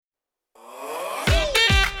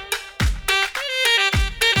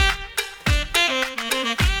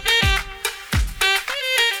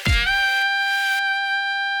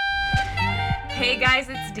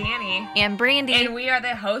guys, it's Danny. And Brandy. And we are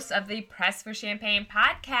the hosts of the Press for Champagne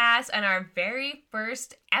podcast and our very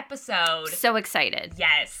first episode. So excited.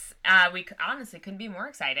 Yes. We honestly couldn't be more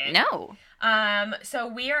excited. No. So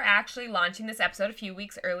we are actually launching this episode a few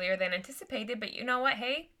weeks earlier than anticipated, but you know what?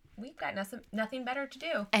 Hey, we've got nothing better to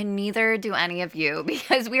do. And neither do any of you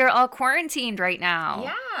because we are all quarantined right now.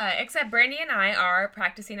 Yeah, except Brandy and I are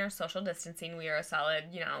practicing our social distancing. We are a solid,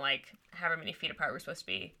 however many feet apart we're supposed to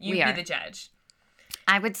be. You be the judge.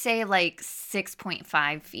 I would say like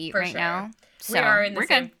 6.5 feet For right sure. now. So we are in the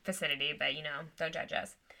same vicinity, but don't judge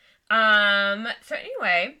us. So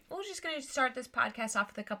anyway, we're just going to start this podcast off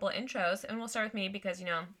with a couple of intros, and we'll start with me because,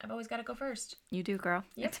 I've always got to go first. You do, girl.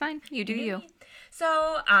 Yep. It's fine. You do you.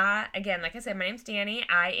 So, again, like I said, my name's Danny.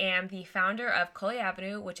 I am the founder of Coley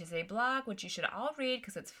Avenue, which is a blog, which you should all read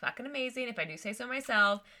because it's fucking amazing, if I do say so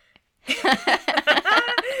myself.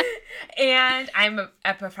 And I'm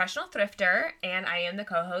a professional thrifter, and I am the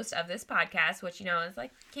co-host of this podcast, which, is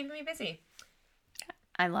like keeping me busy.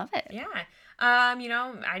 I love it. Yeah.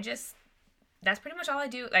 That's pretty much all I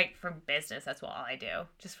do. Like, for business, that's all I do.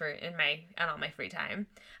 Just on all my free time.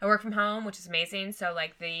 I work from home, which is amazing. So,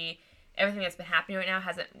 like, everything that's been happening right now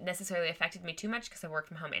hasn't necessarily affected me too much because I work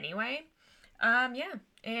from home anyway. Yeah.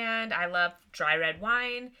 And I love dry red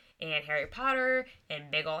wine and Harry Potter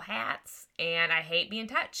and big old hats. And I hate being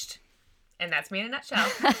touched. And that's me in a nutshell.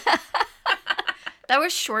 That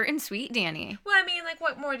was short and sweet, Danny. Well, I mean, like,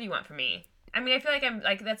 what more do you want from me? I mean, I feel like I'm,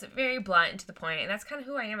 like, that's very blunt and to the point, and that's kind of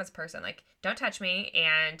who I am as a person. Like, don't touch me,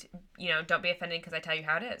 and, don't be offended because I tell you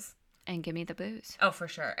how it is. And give me the booze. Oh, for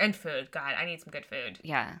sure. And food. God, I need some good food.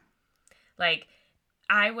 Yeah. Like,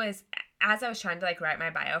 as I was trying to, like, write my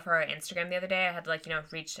bio for our Instagram the other day, I had to, like,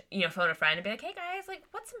 phone a friend and be like, hey, guys, like,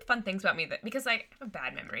 what's some fun things about me? Because, like, I have a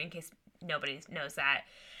bad memory in case nobody knows that.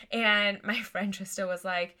 And my friend Trista was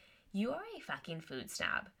like, you are a fucking food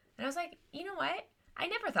snob. And I was like, you know what? I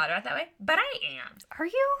never thought about it that way, but I am. Are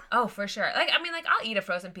you? Oh, for sure. Like, I mean, like, I'll eat a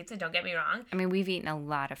frozen pizza, don't get me wrong. I mean, we've eaten a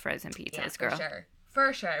lot of frozen pizzas, girl. For sure.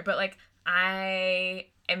 For sure. But, like, I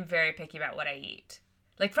am very picky about what I eat.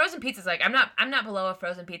 Like, frozen pizzas, like, I'm not below a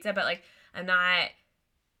frozen pizza, but, like, I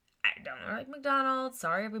don't like McDonald's.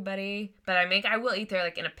 Sorry, everybody. But I will eat there,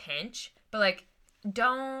 like, in a pinch. But, like,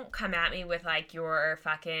 don't come at me with, like, your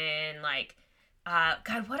fucking, like,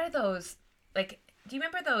 God, what are those, like, do you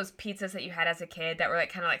remember those pizzas that you had as a kid that were,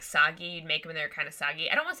 like, kind of, like, soggy? You'd make them and they were kind of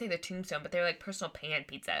soggy. I don't want to say they're Tombstone, but they're, like, personal pan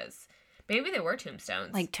pizzas. Maybe they were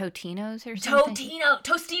Tombstones. Like Totinos or something?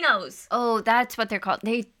 Tostinos. Oh, that's what they're called.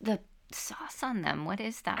 The sauce on them, what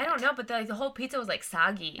is that? I don't know, but the whole pizza was, like,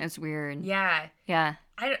 soggy. It's weird. Yeah. Yeah.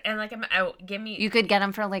 Give me... You could get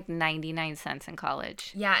them for, like, 99 cents in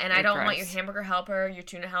college. Yeah, and I don't want your hamburger helper, your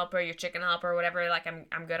tuna helper, your chicken helper, whatever. Like,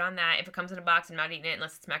 I'm good on that. If it comes in a box, I'm not eating it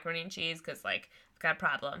unless it's macaroni and cheese because, like, I've got a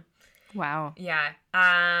problem. Wow. Yeah.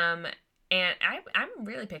 And I'm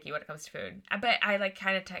really picky when it comes to food. But I, like,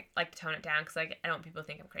 kind of like to tone it down because, like, I don't want people to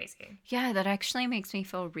think I'm crazy. Yeah, that actually makes me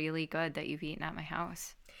feel really good that you've eaten at my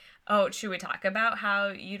house. Oh, should we talk about how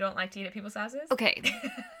you don't like to eat at people's houses? Okay.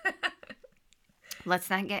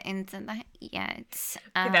 Let's not get into that yet.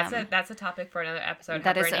 That's a topic for another episode.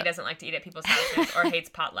 How Brittany doesn't like to eat at people's houses or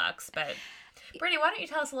hates potlucks. But Brittany, why don't you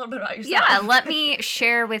tell us a little bit about yourself? Yeah, let me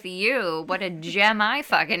share with you what a gem I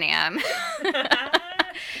fucking am.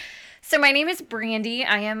 So my name is Brandy.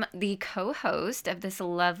 I am the co-host of this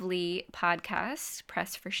lovely podcast,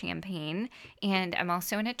 Press for Champagne, and I'm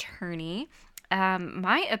also an attorney.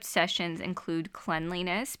 My obsessions include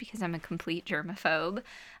cleanliness because I'm a complete germaphobe.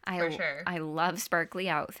 For sure. I love sparkly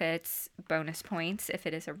outfits, bonus points if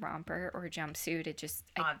it is a romper or a jumpsuit.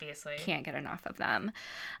 Obviously. I can't get enough of them.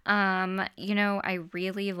 I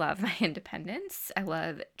really love my independence. I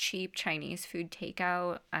love cheap Chinese food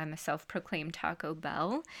takeout. I'm a self-proclaimed Taco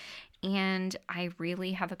Bell. And I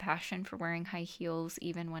really have a passion for wearing high heels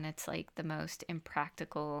even when it's like the most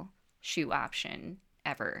impractical shoe option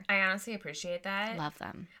ever. I honestly appreciate that. Love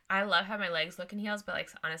them. I love how my legs look in heels, but, like,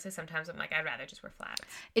 honestly, sometimes I'm like, I'd rather just wear flats.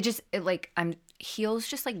 Heels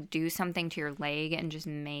just, like, do something to your leg and just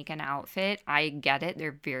make an outfit. I get it.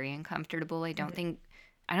 They're very uncomfortable. I don't think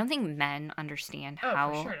men understand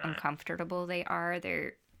how uncomfortable they are.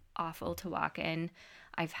 They're awful to walk in.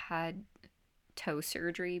 I've had toe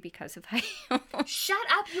surgery because of high heels. Shut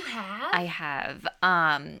up, you have? I have.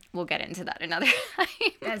 We'll get into that another time.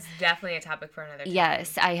 That's definitely a topic for another time.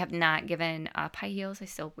 Yes, I have not given up high heels. I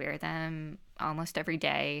still wear them almost every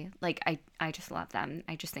day. Like, I just love them.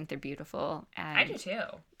 I just think they're beautiful. And I do too.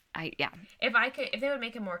 If they would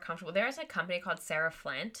make it more comfortable. There's a company called Sarah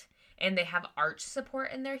Flint, and they have arch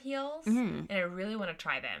support in their heels, and I really want to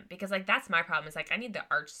try them because, like, that's my problem. Is, like, I need the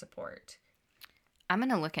arch support. I'm going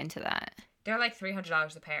to look into that. They're like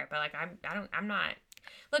 $300 a pair, but like I'm not.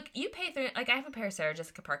 Look, you pay like I have a pair of Sarah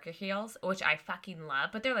Jessica Parker heels, which I fucking love,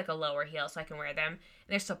 but they're like a lower heel, so I can wear them, and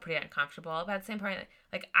they're still pretty uncomfortable. But at the same point,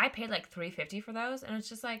 like I paid like $350 for those, and it's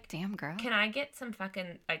just like, damn girl, can I get some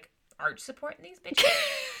fucking like arch support in these bitches?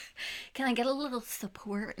 Can I get a little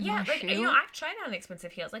support in my like shoe? you know, I've tried on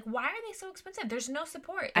expensive heels. Like, why are they so expensive? There's no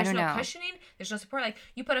support. There's no cushioning. There's no support. Like,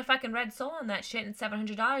 you put a fucking red sole on that shit and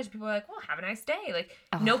 $700. People are like, well, have a nice day. Like,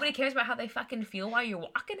 nobody cares about how they fucking feel while you're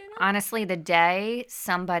walking in them. Honestly, the day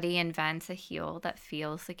somebody invents a heel that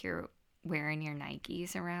feels like you're wearing your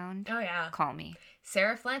Nikes around, oh yeah, call me.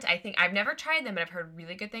 Sarah Flint. I think I've never tried them, but I've heard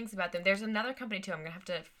really good things about them. There's another company too. I'm gonna have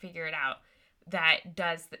to figure it out. That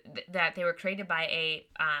does that. They were created by a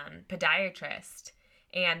podiatrist,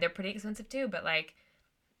 and they're pretty expensive too. But like,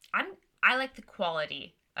 I like the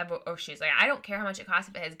quality of shoes. Like, I don't care how much it costs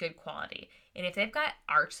if it has good quality. And if they've got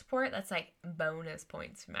arch support, that's like bonus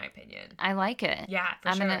points, in my opinion. I like it. Yeah,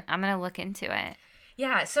 for sure. I'm gonna look into it.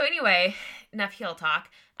 Yeah. So anyway, enough heel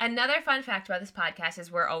talk. Another fun fact about this podcast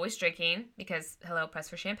is we're always drinking because hello, press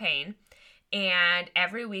for champagne. And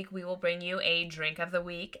every week we will bring you a drink of the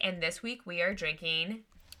week. And this week we are drinking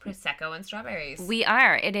Prosecco and strawberries. We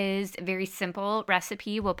are. It is a very simple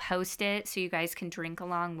recipe. We'll post it so you guys can drink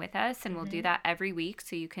along with us. And we'll do that every week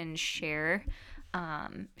so you can share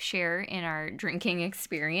in our drinking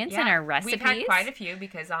experience and our recipes. We've had quite a few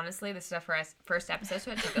because honestly, this is our first episode,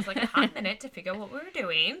 so it took us like a hot minute to figure out what we were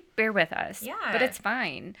doing. Bear with us. Yeah. But it's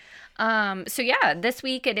fine. So yeah, this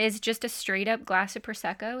week it is just a straight up glass of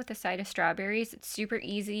Prosecco with a side of strawberries. It's super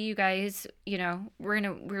easy, you guys. You know, we're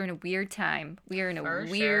in a weird time. We are in a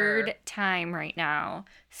weird time right now.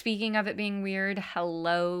 Speaking of it being weird,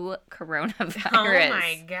 hello coronavirus. Oh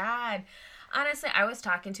my God. Honestly, I was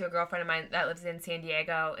talking to a girlfriend of mine that lives in San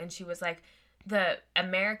Diego, and she was like, the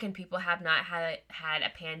American people have not had a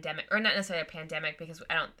pandemic, or not necessarily a pandemic, because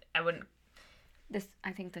I wouldn't.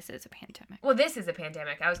 I think this is a pandemic. Well, this is a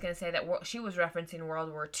pandemic. I was going to say that she was referencing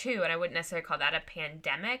World War II, and I wouldn't necessarily call that a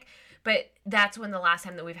pandemic, but that's when the last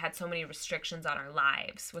time that we've had so many restrictions on our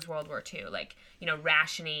lives was World War II. Like, you know,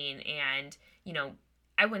 rationing and, you know,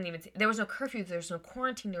 I wouldn't even say, there was no curfew, there was no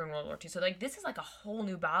quarantine during World War II. So, like, this is like a whole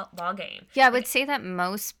new ball game. Yeah, I would say that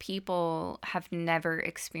most people have never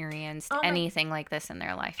experienced anything like this in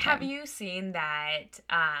their lifetime. Have you seen that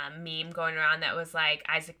meme going around that was like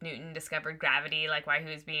Isaac Newton discovered gravity, like while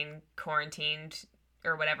he was being quarantined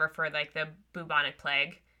or whatever for like the bubonic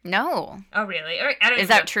plague? No. Oh, really? Or, I don't is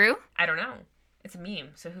that true? I don't know. It's a meme,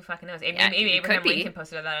 so who fucking knows? Maybe Abraham Lincoln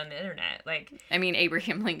posted that on the internet. Like, I mean,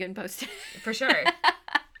 Abraham Lincoln posted for sure.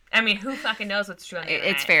 I mean, who fucking knows what's true on the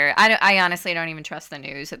internet? It's fair. I honestly don't even trust the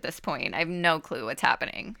news at this point. I have no clue what's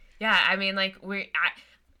happening. Yeah, I mean, like,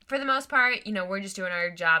 for the most part, you know, we're just doing our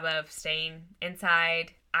job of staying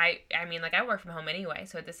inside. I mean, like, I work from home anyway,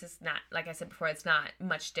 so this is not, like I said before, it's not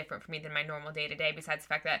much different for me than my normal day-to-day, besides the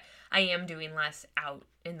fact that I am doing less out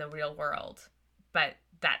in the real world. But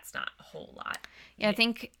that's not a whole lot. Yeah, I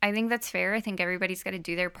think that's fair. I think everybody's got to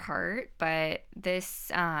do their part. But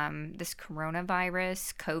this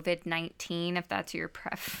coronavirus, COVID-19, if that's your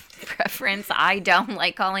preference, I don't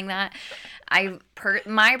like calling that.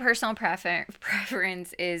 My personal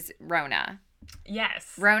preference is Rona.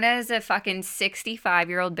 Yes. Rona is a fucking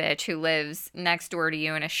 65-year-old bitch who lives next door to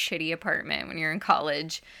you in a shitty apartment when you're in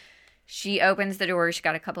college. She opens the door. She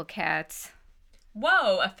got a couple cats.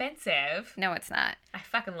 Whoa, offensive. No, it's not. I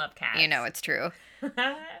fucking love cats. You know it's true.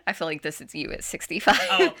 I feel like this is you at 65.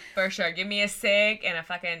 Oh, for sure. Give me a cig and a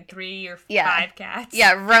fucking 3 or 5 cats.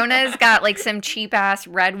 Yeah, Rona's got like some cheap-ass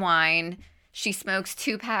red wine. She smokes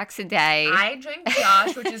 2 packs a day. I drink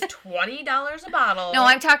Josh, which is $20 a bottle. No,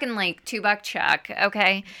 I'm talking like $2 Chuck,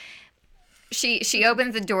 okay? She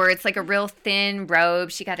opens the door. It's like a real thin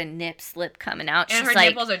robe. She got a nip slip coming out. And her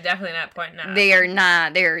nipples are definitely not pointing out. They are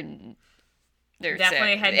not. They're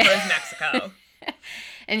definitely heading towards Mexico.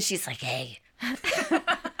 And she's like, hey,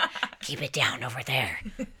 keep it down over there.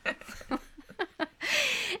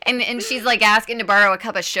 and she's like asking to borrow a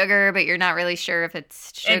cup of sugar, but you're not really sure if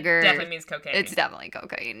it's sugar. It definitely means cocaine. It's definitely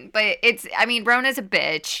cocaine. But Rona's a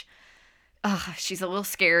bitch. Ugh, she's a little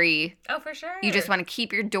scary. Oh, for sure. You just want to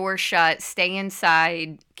keep your door shut, stay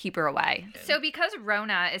inside, keep her away. So because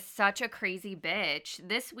Rona is such a crazy bitch,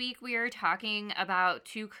 this week we are talking about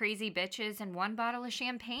 2 crazy bitches and 1 bottle of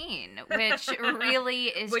champagne, which really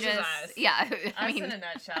is which just... is us. Yeah. Us in a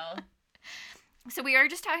nutshell. So we are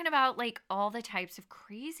just talking about, like, all the types of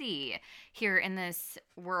crazy here in this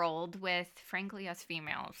world with, frankly, us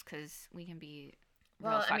females, because we can be...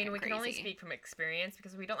 Well, I mean, we crazy. can only speak from experience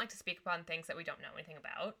because we don't like to speak upon things that we don't know anything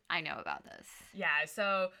about. I know about this. Yeah,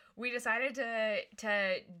 so we decided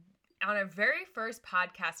to on our very first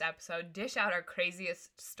podcast episode, dish out our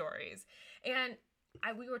craziest stories. And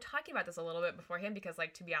we were talking about this a little bit beforehand because,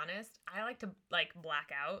 like, to be honest, I like to, like,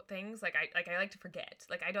 black out things. Like, I like to forget.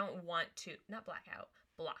 Like, I don't want to, not black out,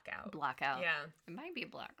 block out. Block out. Yeah. It might be a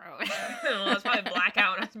blackout. Well, it's probably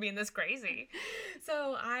blackout when I was being this crazy.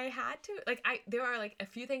 So I had to, like, there are, like, a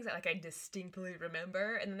few things that, like, I distinctly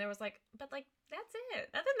remember. And then there was, like, but, like, that's it.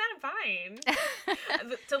 Other than that, I'm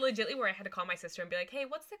fine. So legitimately where I had to call my sister and be like, hey,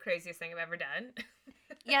 what's the craziest thing I've ever done?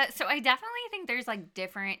 Yeah, so I definitely think there's, like,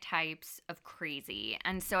 different types of crazy.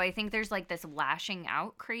 And so I think there's, like, this lashing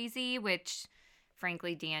out crazy, which,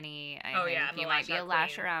 frankly, Danny, I think you might be a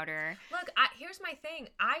lasher outer. Look, here's my thing.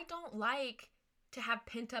 I don't like to have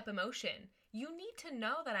pent-up emotion. You need to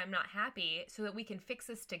know that I'm not happy so that we can fix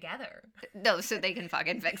this together. No, so they can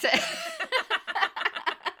fucking fix it.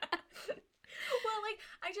 Well, like,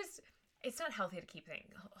 it's not healthy to keep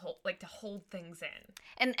things, to hold things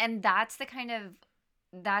in. And that's the kind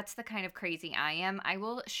of crazy I am. I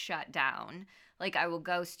will shut down. Like, I will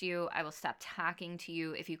ghost you. I will stop talking to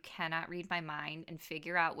you if you cannot read my mind and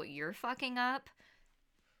figure out what you're fucking up.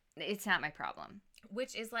 It's not my problem.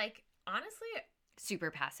 Which is, like, honestly,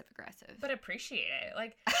 super passive aggressive. but appreciate it.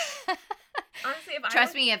 Like, honestly,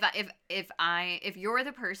 Trust me, if you're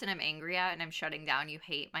the person I'm angry at and I'm shutting down, you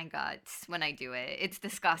hate my guts when I do it. It's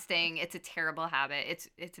disgusting. It's a terrible habit.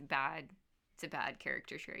 It's a bad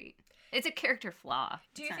character trait. It's a character flaw.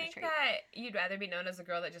 Do you think that you'd rather be known as the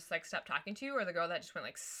girl that just, like, stopped talking to you or the girl that just went,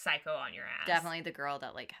 like, psycho on your ass? Definitely the girl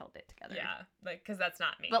that, like, held it together. Yeah, like, because that's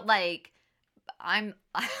not me. But, like, I'm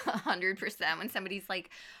 100% when somebody's like,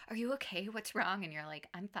 are you okay? What's wrong? And you're like,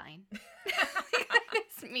 I'm fine.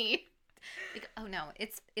 It's me. Like, oh, no,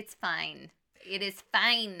 it's fine. It is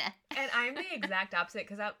fine. And I'm the exact opposite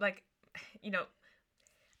because I'm, like, you know,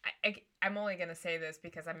 I'm only going to say this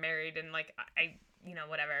because I'm married and, like, you know,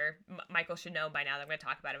 whatever. Michael should know by now that I'm going to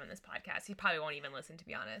talk about him in this podcast. He probably won't even listen, to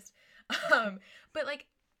be honest. But, like,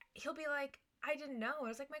 he'll be like, I didn't know. I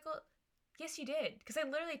was like, Michael, yes, you did. Because I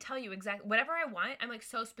literally tell you exactly whatever I want. I'm, like,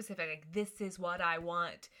 so specific. Like, this is what I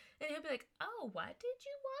want. And he'll be like, oh, what did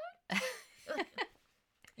you want? Like,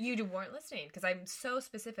 you weren't listening because I'm so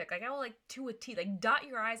specific. Like, I will, like, to a T, like, dot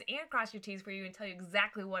your I's and cross your T's for you and tell you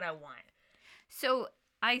exactly what I want. So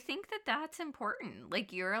I think that that's important.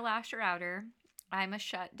 Like, you're a lasher outer. I'm a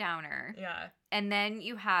shut downer. Yeah. And then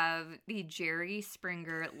you have the Jerry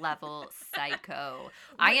Springer level psycho.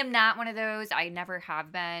 I am not one of those. I never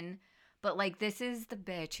have been. But, like, this is the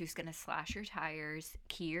bitch who's going to slash your tires,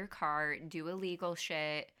 key your car, do illegal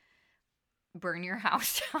shit, burn your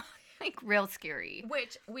house down. Like, real scary.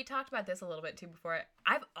 Which, we talked about this a little bit, too, before.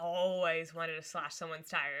 I've always wanted to slash someone's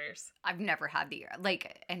tires. I've never had the,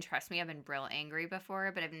 like, and trust me, I've been real angry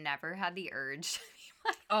before, but I've never had the urge.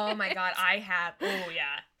 Oh, my God, I have. Oh,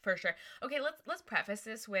 yeah, for sure. Okay, let's preface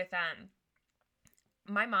this with,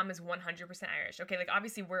 my mom is 100% Irish. Okay, like,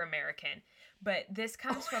 obviously, we're American, but this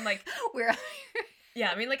comes from, like... We're... Yeah,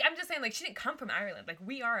 I mean, like, I'm just saying, like, she didn't come from Ireland. Like,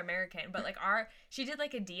 we are American, but, like, she did,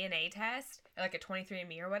 like, a DNA test, like a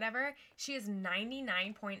 23andMe or whatever. She is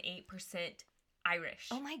 99.8% Irish.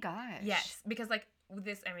 Oh, my gosh. Yes, because, like,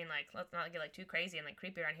 this, I mean, like, let's not get, like, too crazy and, like,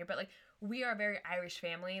 creepy around here, but, like, we are a very Irish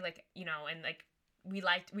family, like, you know, and, like, we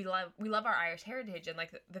love our Irish heritage, and,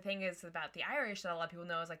 like, the thing is about the Irish that a lot of people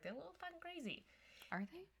know is, like, they're a little fucking crazy. Are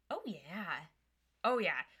they? Oh, yeah. Oh,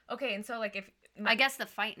 yeah. Okay, and so, like, if... I guess the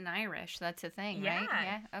fighting Irish, that's a thing, right?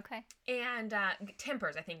 Yeah, okay. And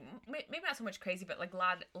tempers, I think. Maybe not so much crazy, but, like, a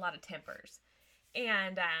lot of tempers.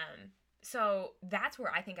 And so that's where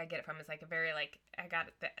I think I get it from. It's, like, a very, like, I got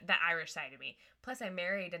the Irish side of me. Plus, I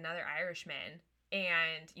married another Irishman,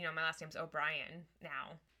 and, you know, my last name's O'Brien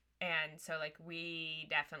now. And so, like, we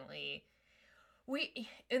definitely...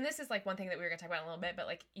 And this is, like, one thing that we were going to talk about in a little bit, but,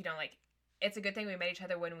 like, you know, like... It's a good thing we met each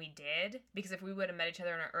other when we did, because if we would have met each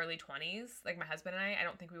other in our early 20s, like my husband and I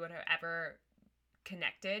don't think we would have ever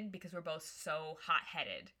connected because we're both so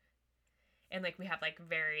hot-headed. And, like, we have, like,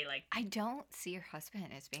 very, like... I don't see your husband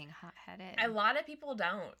as being hot-headed. A lot of people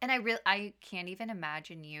don't. And I can't even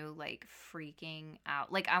imagine you, like, freaking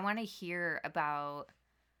out. Like, I want to hear about,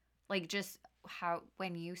 like, just how,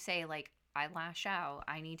 when you say, like, I lash out,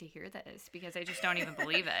 I need to hear this because I just don't even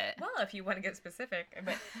believe it. Well, if you want to get specific.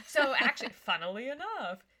 But so actually, funnily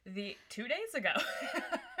enough, 2 days ago,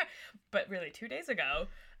 but really 2 days ago,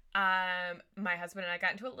 my husband and I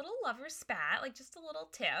got into a little lover's spat, like just a little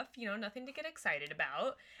tiff, you know, nothing to get excited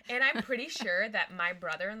about. And I'm pretty sure that my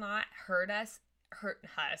brother-in-law heard us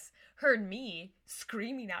heard me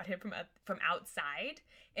screaming at him from outside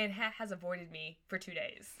and has avoided me for 2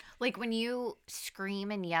 days. Like when you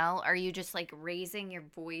scream and yell, are you just like raising your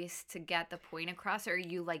voice to get the point across, or are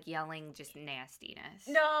you like yelling just nastiness?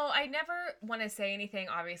 No, I never want to say anything,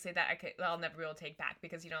 obviously, that I'll never be able to take back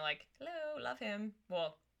because, like, hello, love him.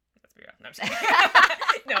 Well, let's be real. No, I'm just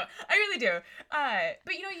kidding. No, I really do.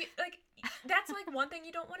 But, that's like one thing,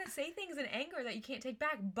 you don't want to say things in anger that you can't take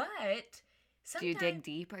back, but sometimes... Do you dig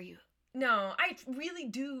deep? Are you... No, I really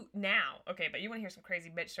do now. Okay, but you want to hear some crazy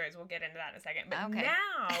bitch stories. We'll get into that in a second. But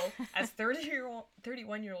now, as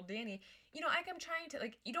 31-year-old Danny, I'm trying to,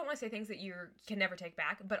 like, you don't want to say things that you can never take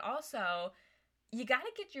back, but also, you got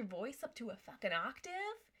to get your voice up to a fucking octave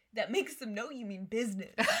that makes them know you mean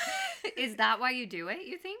business. Is that why you do it,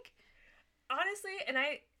 you think? Honestly,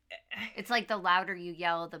 it's like the louder you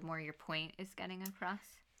yell, the more your point is getting across.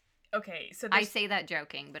 Okay, so I say that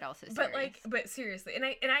joking, but also serious. But seriously, and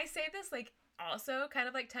I say this like also kind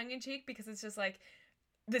of like tongue in cheek because it's just like,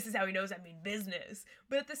 this is how he knows I mean business.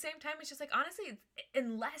 But at the same time, it's just like, honestly,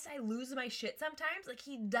 unless I lose my shit sometimes, like,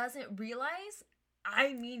 he doesn't realize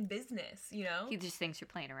I mean business, He just thinks you're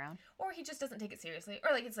playing around. Or he just doesn't take it seriously.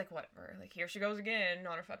 Or like, it's like, whatever, like, here she goes again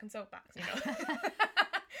on her fucking soapbox,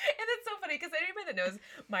 And it's so funny because anybody that knows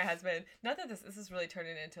my husband, not that this is really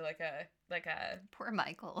turning into like a poor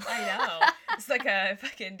Michael. I know. It's like a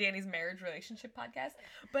fucking Danny's marriage relationship podcast.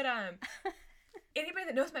 But anybody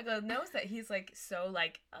that knows Michael knows that he's like so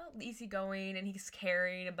like, oh, easygoing and he's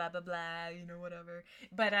caring and blah blah blah, whatever.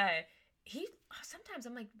 But he sometimes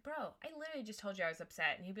I'm like, bro, I literally just told you I was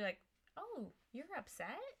upset, and he'd be like, oh, you're upset?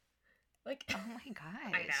 Like, oh my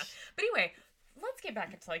gosh. I know. But anyway, let's get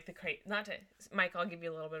back into like the crate. Not to, Mike, I'll give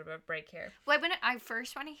you a little bit of a break here. Well, I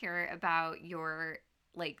first want to hear about your,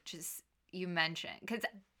 like, just, you mentioned, because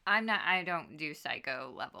I don't do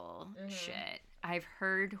psycho level shit. I've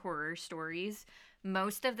heard horror stories.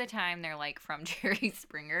 Most of the time they're like from Jerry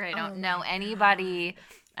Springer. I don't know anybody. God.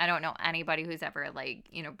 I don't know anybody who's ever like,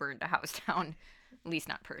 burned a house down, at least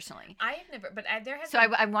not personally. I have never, but there has So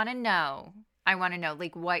I want to know.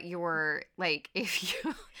 Like, what your, like, if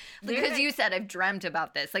you, because you said I've dreamt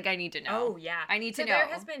about this. Like, I need to know. Oh, yeah. I need to know. There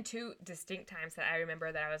has been 2 distinct times that I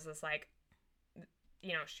remember that I was just like,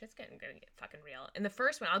 shit's gonna get fucking real. And the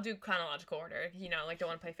first one, I'll do chronological order, like, don't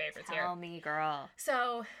want to play favorites here. Tell me, girl.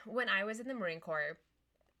 So, when I was in the Marine Corps,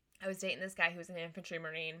 I was dating this guy who was an infantry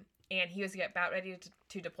Marine, and he was about ready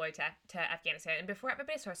to deploy to Afghanistan. And before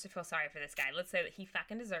everybody starts to feel sorry for this guy, let's say that he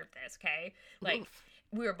fucking deserved this, okay? Like, oof.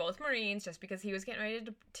 We were both Marines. Just because he was getting ready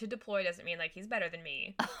to deploy doesn't mean, like, he's better than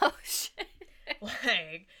me. Oh, shit.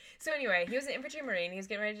 Like, so anyway, he was an infantry Marine. He was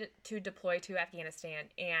getting ready to deploy to Afghanistan,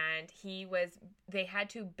 and they had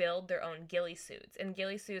to build their own ghillie suits. And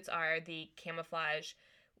ghillie suits are the camouflage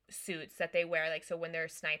suits that they wear, like, so when they're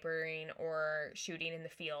snipering or shooting in the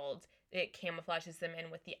field, it camouflages them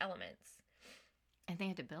in with the elements. And they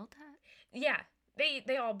had to build that? Yeah.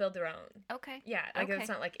 They all build their own. Okay. Yeah, like, it's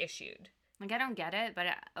not, like, issued. Like, I don't get it, but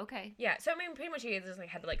okay. Yeah, so, I mean, pretty much he just, like,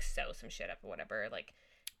 had to, like, sew some shit up or whatever. Like,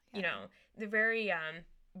 the very,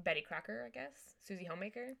 Betty Crocker, I guess. Susie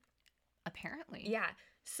Homemaker. Apparently. Yeah.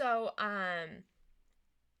 So,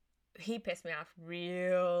 he pissed me off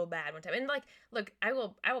real bad one time. And, like, look, I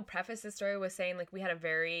will preface this story with saying, like, we had a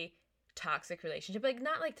very toxic relationship. Like,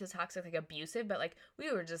 not, like, toxic, like, abusive, but, like,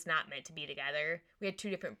 we were just not meant to be together. We had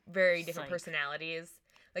 2 very different personalities.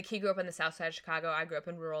 Like, he grew up in the south side of Chicago. I grew up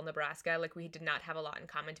in rural Nebraska. Like, we did not have a lot in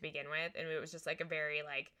common to begin with. And it was just, like, a very,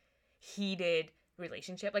 like, heated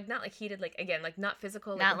relationship. Like, not, like, heated, like, again, like, not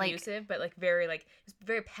physical, like, not abusive, but, like, very, like,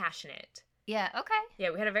 very passionate. Yeah, okay. Yeah,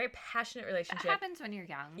 we had a very passionate relationship. It happens when you're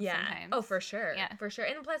young sometimes. Oh, for sure. Yeah. For sure.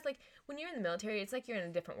 And plus, like, when you're in the military, it's like you're in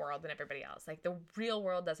a different world than everybody else. Like, the real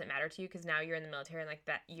world doesn't matter to you because now you're in the military and, like,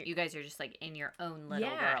 that... You guys are just, like, in your own little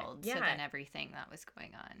world. Yeah. So then everything that was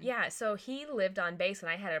going on. Yeah, so he lived on base and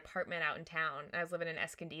I had an apartment out in town. I was living in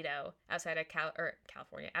Escondido outside of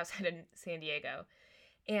California, outside of San Diego.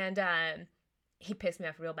 And, he pissed me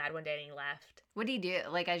off real bad one day and he left. What did he do?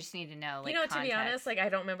 Like, I just need to know, like, to be honest, like, I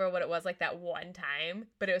don't remember what it was, like, that one time,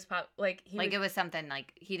 but it was it was something,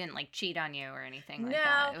 like, he didn't, like, cheat on you or anything like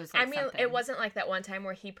that. It was, like, something. It wasn't like that one time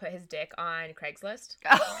where he put his dick on Craigslist.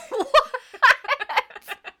 Oh, what?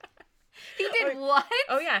 He did what?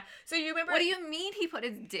 Oh, yeah. So you remember... What do you mean he put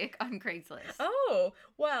his dick on Craigslist? Oh,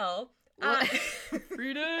 well...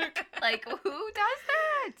 Free dick! Like, who does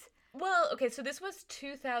that? Well, okay, so this was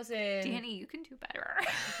 2000... Danny, you can do better.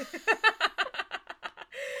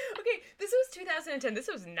 Okay, this was 2010. This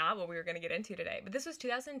was not what we were going to get into today, but this was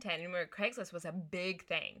 2010, and where Craigslist was a big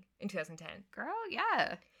thing in 2010. Girl,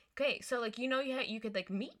 yeah. Okay, so like you could like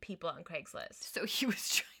meet people on Craigslist. So he was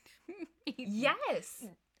trying to meet me. Yes.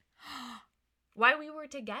 Why we were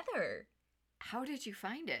together. How did you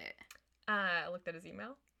find it? I looked at his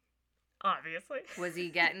email. Obviously. Was he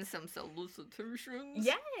getting some solicitations?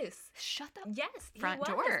 Yes. Shut up. Yes. Front he was.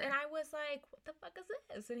 door. And I was like, what the fuck is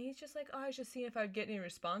this? And he's just like, oh, I was just seeing if I'd get any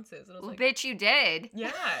responses. And I was Well, like, bitch, you did.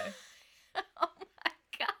 yeah. Oh my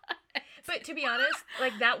god. But to be honest,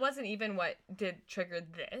 like that wasn't even what did trigger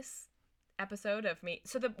this episode of me.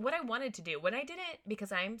 So what I wanted to do when I didn't,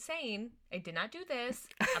 because I'm sane, I did not do this,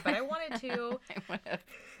 but I wanted to.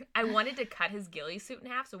 I wanted to cut his ghillie suit in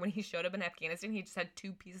half. So when he showed up in Afghanistan, he just had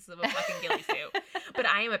 2 pieces of a fucking ghillie suit. But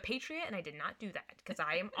I am a patriot, and I did not do that because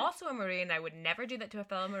I am also a Marine. And I would never do that to a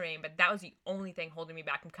fellow Marine. But that was the only thing holding me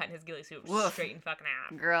back from cutting his ghillie suit straight in fucking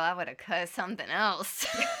half. Girl, I would have cut something else.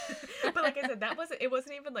 But like I said, it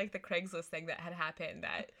wasn't even like the Craigslist thing that had happened.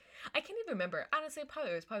 That I can't even remember. Honestly,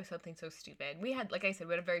 it was probably something so stupid. We had, like I said,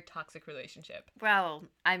 we had a very toxic relationship. Well,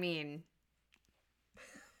 I mean,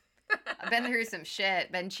 I've been through some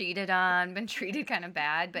shit, been cheated on, been treated kind of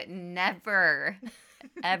bad, but never,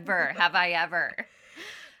 ever have I ever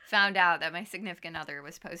found out that my significant other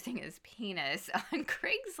was posting his penis on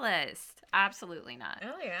Craigslist. Absolutely not.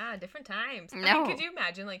 Oh yeah, different times. No. I mean, could you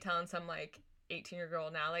imagine like telling some like 18-year girl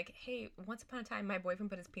now, like, hey, once upon a time my boyfriend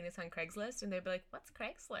put his penis on Craigslist, and they'd be like, what's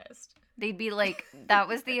Craigslist? They'd be like, that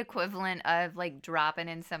was the equivalent of like dropping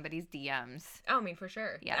in somebody's DMs. Oh, I mean, for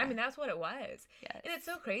sure. Yeah. I mean, that's what it was. Yes. And it's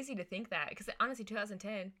so crazy to think that, because honestly,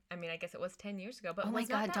 2010, I mean, I guess it was 10 years ago, but Oh it my was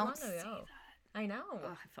God, not that don't long say ago. that. I know. Oh,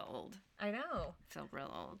 I feel old. I know. I feel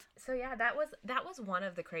real old. So yeah, that was one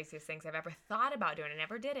of the craziest things I've ever thought about doing. I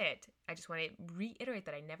never did it. I just want to reiterate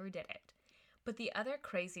that I never did it. But the other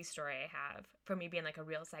crazy story I have for me being like a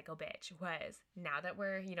real psycho bitch was, now that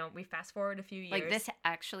we're, we fast forward a few years. Like this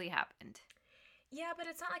actually happened. Yeah, but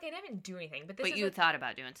it's not like I didn't do anything. But this But is you like, thought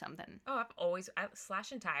about doing something. oh,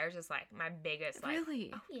 slashing tires is like my biggest like.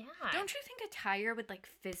 Really? Oh yeah. Don't you think a tire would like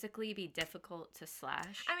physically be difficult to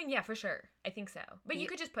slash? I mean, yeah, for sure. I think so. But you You-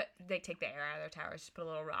 could just take the air out of their tires, just put a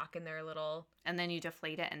little rock in their little, And then you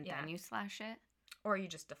deflate it and Yeah. then you slash it? or you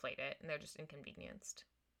just deflate it and they're just inconvenienced.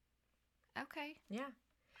 Okay. Yeah.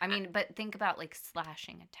 I mean, but think about like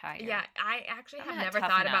slashing a tire. Yeah, I actually I'm have not never tough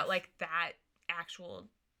thought enough. about like that actual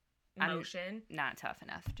I'm- motion. Not tough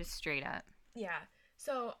enough. Just straight up. Yeah.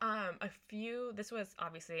 So, this was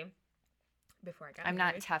obviously before I got I'm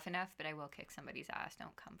not married. tough enough, but I will kick somebody's ass.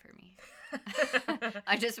 Don't come for me.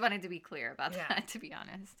 I just wanted to be clear about Yeah. that, to be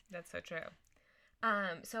honest. That's so true.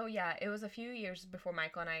 So yeah, it was a few years before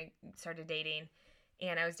Michael and I started dating,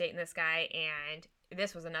 and I was dating this guy, and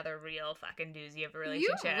this was another real fucking doozy of a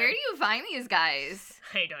relationship. Where do you find these guys?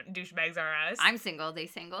 I don't. Douchebags are us. I'm single. They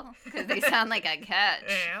single? Because they sound like a catch.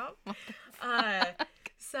 Yeah.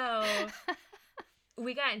 So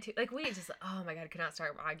we got into we just, oh my God, could not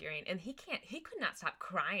start arguing, and he could not stop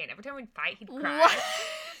crying. Every time we'd fight, he'd cry.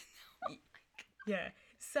 What? Yeah.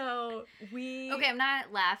 So we. Okay, I'm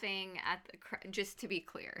not laughing at the just to be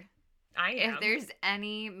clear. I am. If there's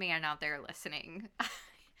any man out there listening,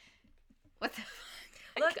 what the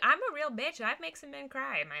fuck? Look, I'm a real bitch. I've made some men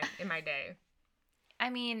cry in my day. I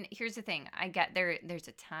mean, here's the thing. I get there's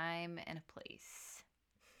a time and a place.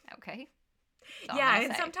 Okay? That's all Yeah, I'm gonna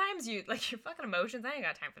and say. sometimes your fucking emotions, I ain't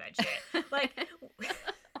got time for that shit. Like,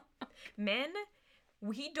 men,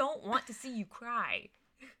 we don't want to see you cry.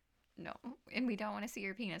 No, and we don't want to see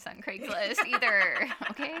your penis on Craigslist either.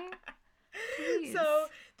 Okay? Please. So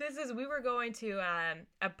we were going to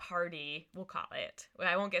a party, we'll call it. Well,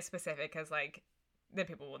 I won't get specific because then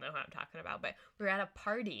people will know who I'm talking about. But we were at a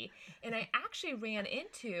party, and I actually ran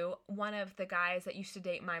into one of the guys that used to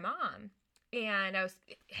date my mom. And I was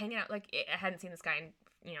hanging out, I hadn't seen this guy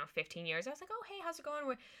in 15 years. I was like, oh, hey, how's it going?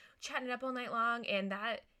 We're chatting it up all night long, and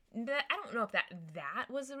that I don't know if that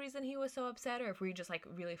was the reason he was so upset, or if we just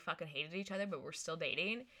really fucking hated each other, but we're still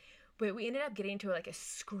dating. But we ended up getting into a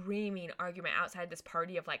screaming argument outside this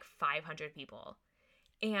party of 500 people.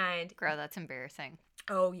 And Girl, that's embarrassing.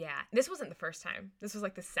 oh yeah, this wasn't the first time. This was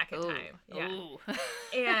the second time. Yeah. Ooh.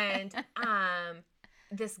 And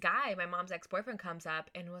this guy, my mom's ex-boyfriend, comes up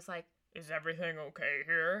and was like, is everything okay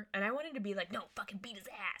here? And I wanted to be like, no, fucking beat his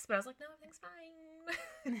ass. But I was like, no, everything's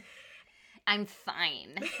fine. I'm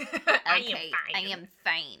fine. I am Okay, fine. I am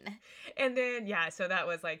fine. And then, yeah, so that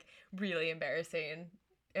was really embarrassing.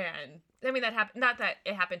 And I mean, that happened, not that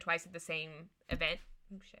it happened twice at the same event.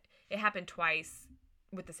 Oh, shit. It happened twice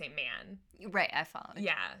with the same man. Right, I followed.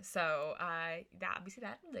 Yeah, so that obviously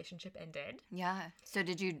that relationship ended. Yeah. So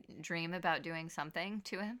did you dream about doing something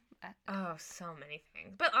to him? Oh, so many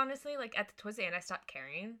things. But honestly, like towards the end, I stopped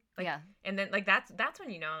caring. Like, Yeah. And then like that's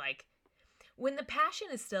when you know like when the passion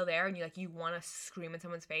is still there and you want to scream in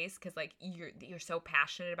someone's face because like you're so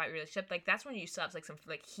passionate about your relationship. Like that's when you still have like some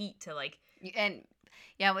like heat to like. And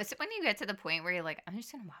yeah, it's when you get to the point where you're like, I'm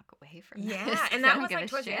just gonna walk away from this. Yeah, and that was like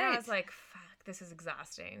towards the end. I was like, fuck, this is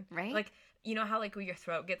exhausting. Right. Like you know how like when your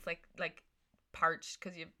throat gets like parched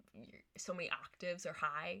because you're so many octaves or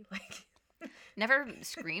high like. Never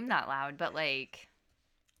scream that loud, but like.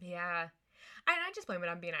 Yeah, I just blame it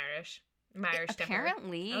on being Irish. My Irish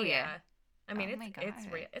apparently. Temper. Oh yeah. I mean, oh it's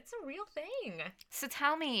real. It's a real thing. So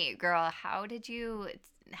tell me, girl, how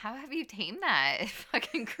have you tamed that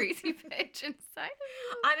fucking crazy bitch inside of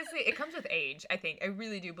you? Honestly, it comes with age, I think. I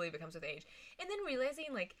really do believe it comes with age. And then realizing,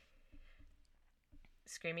 like,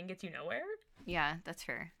 screaming gets you nowhere. Yeah, that's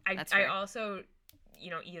fair. I also,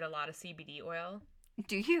 eat a lot of CBD oil.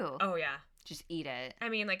 Do you? Oh, yeah. Just eat it. I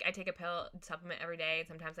mean, like, I take a pill supplement every day. And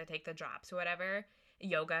sometimes I take the drops or whatever.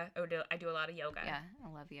 Yoga. I do a lot of yoga. Yeah,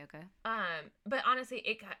 I love yoga. But honestly,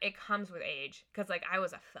 it comes with age. Because, like, I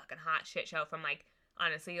was a fucking hot shit show from, like,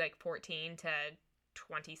 honestly, like, 14 to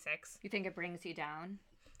 26. You think it brings you down?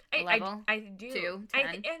 I do. 2, 10?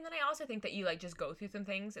 And then I also think that you, like, just go through some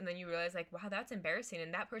things and then you realize, like, wow, that's embarrassing.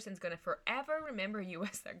 And that person's going to forever remember you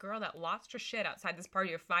as that girl that lost her shit outside this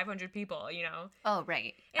party of 500 people, Oh,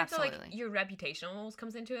 right. And absolutely. so, like, your reputation almost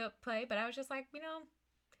comes into play. But I was just like,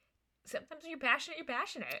 sometimes you're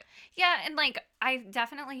passionate. Yeah, and, like, I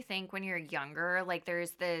definitely think when you're younger, like,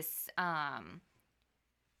 there's this,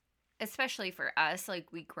 especially for us,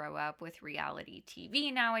 like, we grow up with reality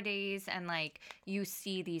TV nowadays, and, like, you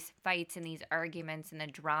see these fights and these arguments and the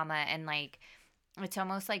drama, and, like, it's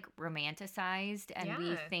almost, like, romanticized, and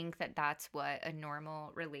we think that that's what a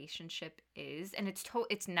normal relationship is, and it's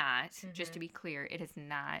not, just to be clear, it is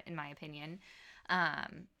not, in my opinion.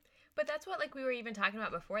 But that's what, like, we were even talking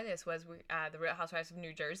about before this was the Real Housewives of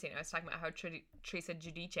New Jersey, and I was talking about how Teresa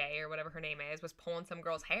Giudice, or whatever her name is, was pulling some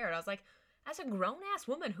girl's hair, and I was like, as a grown-ass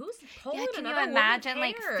woman, who's pulling another woman's hair? Can you imagine,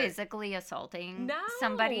 like, physically assaulting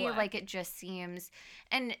somebody? Like, it just seems...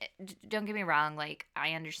 And don't get me wrong, like,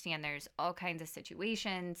 I understand there's all kinds of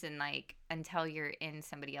situations, and, like, until you're in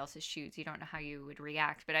somebody else's shoes, you don't know how you would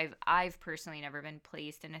react. But I've personally never been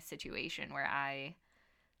placed in a situation where I,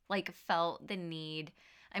 like, felt the need...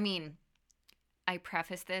 I mean, I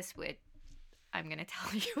preface this with, I'm going to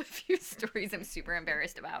tell you a few stories I'm super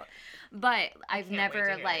embarrassed about. But I've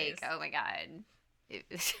never, like, oh my God.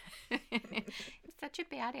 I'm such a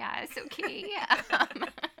badass, okay?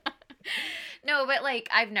 No, but, like,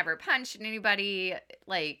 I've never punched anybody,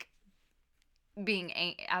 like,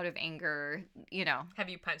 being out of anger, Have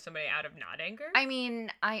you punched somebody out of not anger? I mean,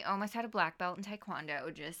 I almost had a black belt in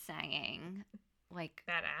Taekwondo, just saying. Like,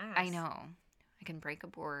 badass. I know. I can break a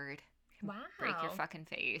board. Wow. Break your fucking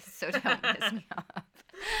face, so don't piss me off.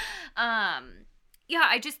 Yeah,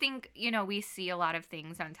 I just think, we see a lot of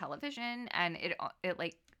things on television, and it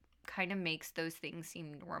like kind of makes those things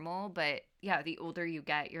seem normal, but yeah, the older you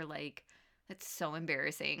get, you're like, it's so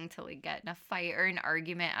embarrassing to, like, get in a fight or an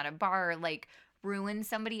argument at a bar, like, ruin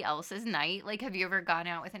somebody else's night. Like, have you ever gone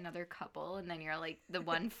out with another couple and then you're, like, the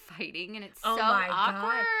one fighting, and it's so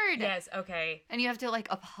awkward? God. Yes, okay. And you have to, like,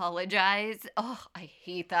 apologize. Oh, I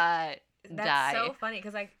hate that. That's so funny,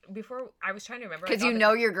 because, like, before, I was trying to remember. Because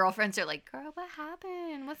your girlfriends are like, girl, what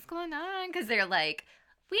happened? What's going on? Because they're like,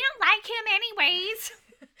 we don't like him anyways.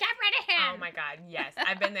 Get rid of him. Oh, my God, yes.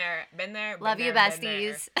 I've been there. Love you,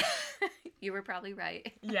 besties. You were probably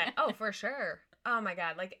right. Yeah. Oh, for sure. Oh, my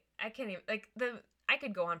God. Like, I can't even, like, I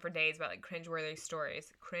could go on for days about, like, cringeworthy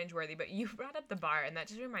stories. Cringeworthy. But you brought up the bar, and that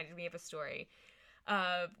just reminded me of a story.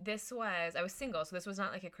 I was single, so this was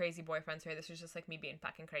not, like, a crazy boyfriend story. This was just, like, me being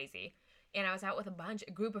fucking crazy. And I was out with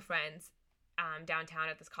a group of friends downtown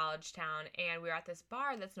at this college town, and we were at this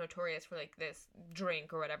bar that's notorious for, like, this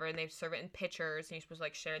drink or whatever, and they serve it in pitchers, and you're supposed to,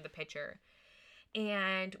 like, share the pitcher.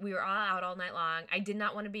 And we were all out all night long. I did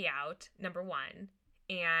not want to be out, number one.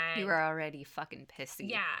 And you were already fucking pissy.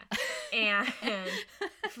 Yeah. And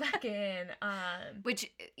fucking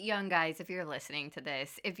which, young guys, if you're listening to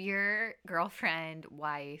this, if your girlfriend,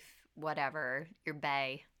 wife, whatever, your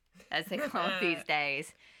bae, as they call it these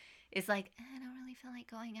days, is like, I don't really feel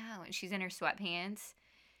like going out, and she's in her sweatpants,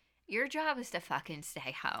 Your job is to fucking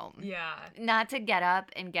stay home. Yeah. Not to get up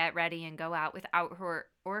and get ready and go out without her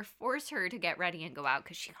or force her to get ready and go out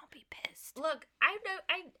because she gonna be pissed. Look, I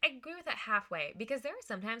agree with that halfway because there are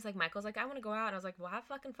sometimes like Michael's like, I want to go out. And I was like, well, have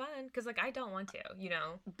fucking fun because like I don't want to, you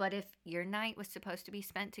know? But if your night was supposed to be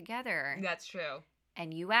spent together. That's true.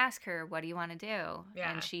 And you ask her, what do you want to do?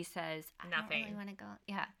 Yeah. And she says, I nothing. don't really want to go.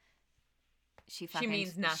 Yeah. She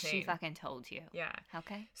means nothing. She fucking told you. Yeah.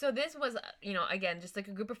 Okay. So this was, you know, again, just like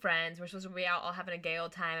a group of friends. We're supposed to be out all having a gay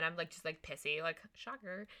old time. And I'm like, just like pissy, like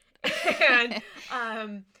shocker.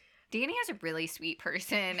 And, Danny is a really sweet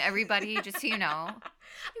person. Everybody, just so you know. I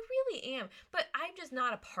really am. But I'm just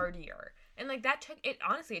not a partier. And like that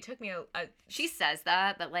honestly, it took me a She says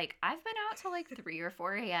that, but like I've been out till like 3 or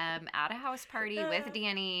 4 a.m. at a house party with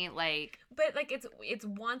Danny, like. But like it's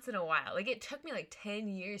once in a while. Like it took me like 10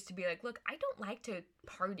 years to be like, look, I don't like to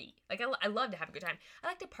party. Like I love to have a good time. I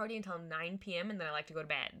like to party until 9 p.m. and then I like to go to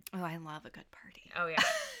bed. Oh, I love a good party. Oh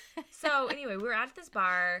yeah. So anyway, we were at this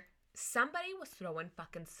bar. Somebody was throwing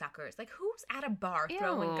fucking suckers. Like who's at a bar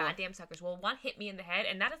throwing goddamn suckers? Well, one hit me in the head,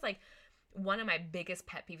 and that is like one of my biggest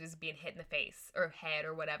pet peeves is being hit in the face or head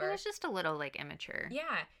or whatever. It was just a little like immature.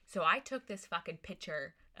 Yeah. So I took this fucking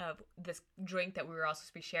picture of this drink that we were all supposed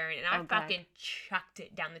to be sharing, and I fucking chucked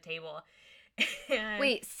it down the table. And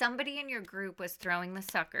wait, somebody in your group was throwing the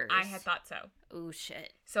suckers. I had thought so. Oh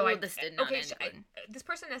shit. So this did not end good. This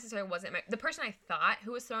person necessarily wasn't the person I thought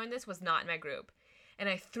who was throwing this was not in my group. And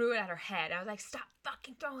I threw it at her head. I was like, stop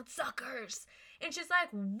fucking throwing suckers. And she's like,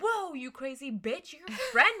 whoa, you crazy bitch. Your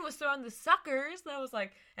friend was throwing the suckers. And I was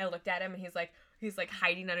like, and I looked at him and he's like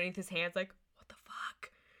hiding underneath his hands like, what the fuck?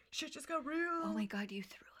 Shit just got real. Oh my God, you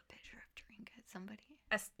threw a pitcher of drink at somebody?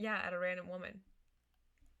 At a random woman.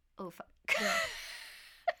 Oh, fuck. Yeah.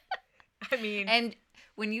 I mean. And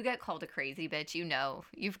when you get called a crazy bitch, you know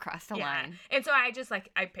you've crossed the line. And so I just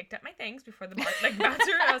I picked up my things before the bouncer. And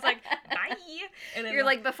I was like, bye. And then you're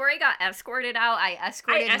like, before I got escorted out, I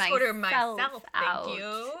escorted myself out. Thank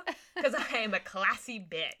you. Because I am a classy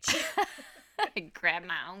bitch. I grab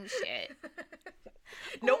my own shit.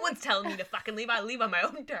 No one's telling me to fucking leave. I leave on my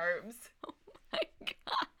own terms. Oh my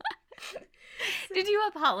God. Did you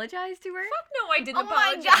apologize to her? Fuck no, I didn't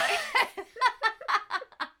apologize. My God.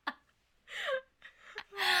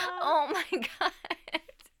 Oh my God.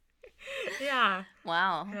 Yeah.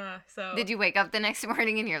 Wow. Yeah. So. Did you wake up the next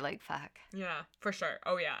morning and you're like, fuck? Yeah, for sure.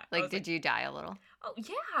 Oh yeah. Like, did you die a little? Oh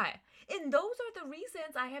yeah. And those are the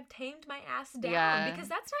reasons I have tamed my ass down because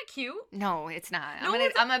that's not cute. No, it's not. I'm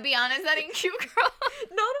gonna be honest. That ain't cute, girl.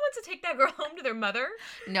 No one wants to take that girl home to their mother.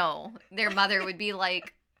 No, their mother would be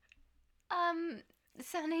like,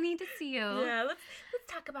 son, I need to see you. Yeah, let's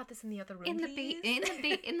talk about this in the other room, in the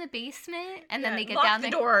basement, and then they get lock down the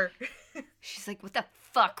there. Door. She's like, "What the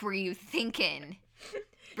fuck were you thinking?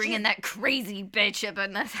 Bringing that crazy bitch up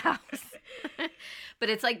in this house?" But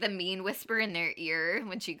it's like the mean whisper in their ear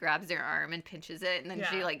when she grabs their arm and pinches it, and then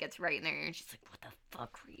she like gets right in their ear, and she's like, "What the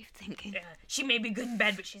fuck were you thinking?" Yeah, she may be good in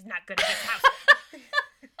bed, but she's not good at this house.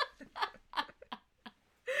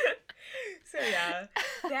 So yeah,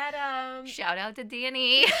 that shout out to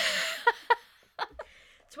Danny.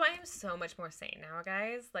 That's why I'm so much more sane now,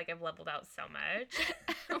 guys. Like I've leveled out so much.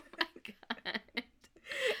 Oh my God.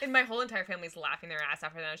 And my whole entire family's laughing their ass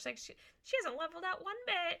off right now. She's like, she hasn't leveled out one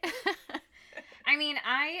bit. I mean,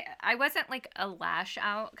 I wasn't like a lash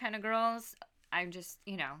out kind of girls. I'm just,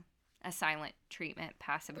 a silent treatment,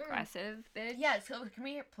 passive aggressive bitch. Yeah, so can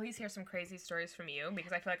we please hear some crazy stories from you?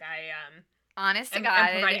 Because I feel like honest to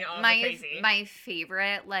God, my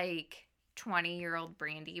favorite 20-year-old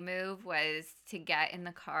Brandy move was to get in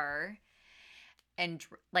the car and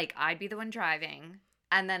I'd be the one driving,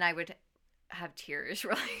 and then I would have tears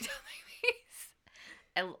rolling down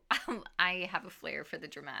my face. I have a flair for the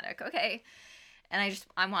dramatic, okay? And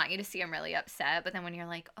I want you to see I'm really upset, but then when you're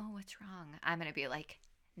like, "Oh, what's wrong?" I'm gonna be like,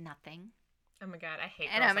 "Nothing." Oh my God, I hate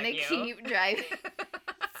girls and I'm gonna like keep driving.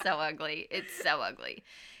 So ugly. It's so ugly.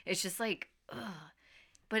 It's just like, ugh.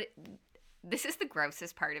 But this is the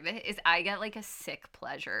grossest part of it, is I get a sick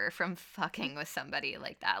pleasure from fucking with somebody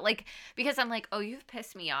like that. Because I'm like, oh, you've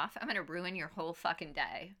pissed me off. I'm gonna ruin your whole fucking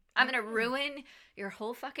day. I'm gonna ruin your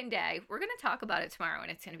whole fucking day. We're gonna talk about it tomorrow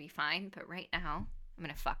and it's gonna be fine. But right now, I'm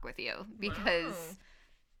gonna fuck with you because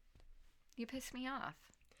you pissed me off.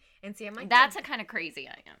 And see, I'm like, that's how kind of crazy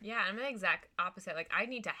I am. Yeah, I'm the exact opposite. I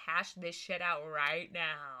need to hash this shit out right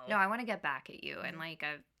now. No, I want to get back at you in a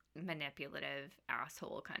manipulative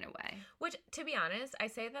asshole kind of way. Which, to be honest, I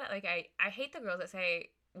say that I hate the girls that say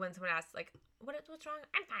when someone asks what's wrong?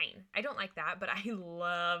 I'm fine. I don't like that, but I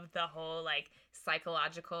love the whole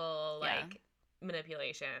psychological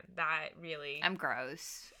manipulation. That really... I'm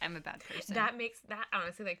gross. I'm a bad person. That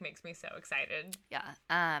honestly, like, makes me so excited. Yeah.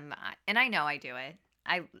 And I know I do it.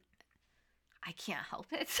 I can't help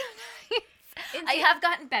it sometimes. I have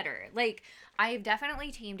gotten better. Like, I've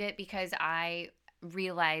definitely tamed it because I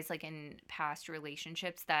realized, like, in past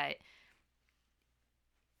relationships that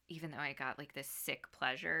even though I got, like, this sick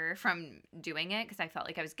pleasure from doing it because I felt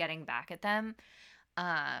like I was getting back at them,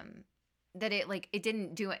 that it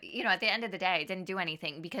didn't do it, you know, at the end of the day, it didn't do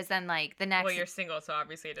anything because then, like, the next... Well, you're single, so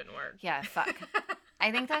obviously it didn't work. Yeah, fuck.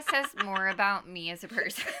 I think that says more about me as a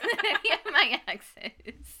person than any of my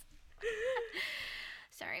exes.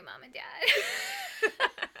 Sorry, Mom and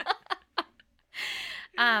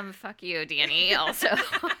Dad. Fuck you, Danny, also.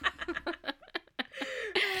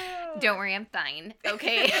 Don't worry, I'm fine.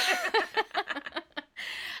 Okay.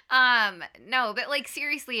 No, but, like,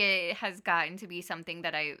 seriously, it has gotten to be something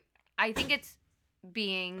that I think it's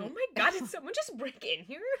being... Oh my God, did someone just break in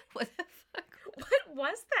here? What the fuck? What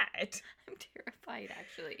was that? I'm terrified,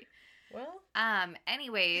 actually. Well...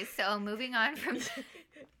 Anyways, so moving on from...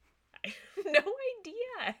 I have no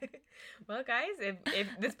idea. Well, guys, if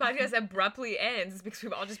this podcast abruptly ends, it's because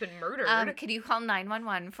we've all just been murdered. Could you call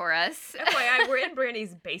 911 for us? FYI, we're in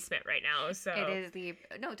Brandy's basement right now, so... It is the...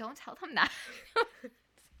 No, don't tell them that.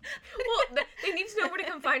 Well, they need to know where to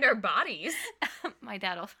come find our bodies. My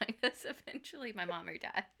dad will find us eventually, my mom or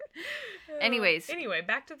dad. Anyways. Anyway,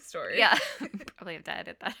 back to the story. Yeah. Probably have to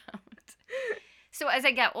edit that out. So as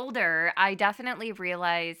I get older, I definitely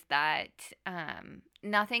realize that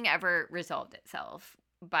nothing ever resolved itself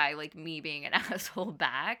by, like, me being an asshole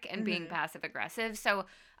back and being passive aggressive. So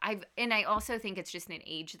I also think it's just an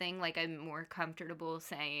age thing. Like, I'm more comfortable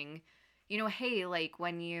saying, you know, hey, like,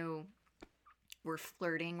 when you were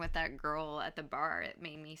flirting with that girl at the bar, it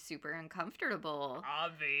made me super uncomfortable.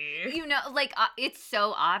 Obvious. You know, like, it's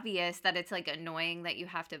so obvious that it's, like, annoying that you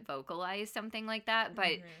have to vocalize something like that,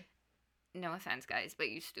 but no offense, guys, but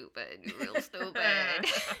you stupid. You're real stupid.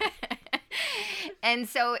 And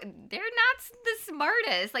so they're not the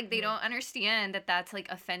smartest. Like, they don't understand that that's, like,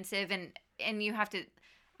 offensive, and you have to...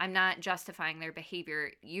 I'm not justifying their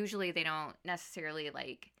behavior. Usually they don't necessarily,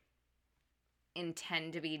 like,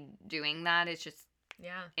 intend to be doing that. It's just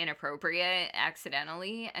inappropriate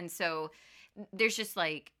accidentally. And so there's just,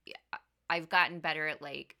 like, I've gotten better at,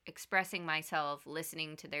 like, expressing myself,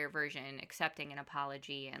 listening to their version, accepting an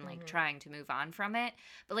apology, and, like, trying to move on from it.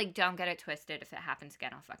 But, like, don't get it twisted. If it happens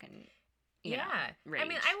again, I'll fucking, you know, rage. I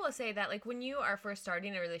mean, I will say that, like, when you are first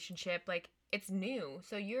starting a relationship, like, it's new.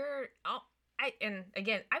 So and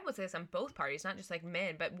again, I would say this on both parties, not just, like,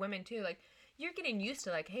 men, but women too. Like, you're getting used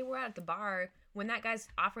to, like, hey, we're out at the bar. When that guy's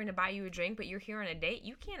offering to buy you a drink, but you're here on a date,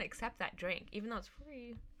 you can't accept that drink, even though it's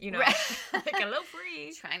free. You know, like, hello,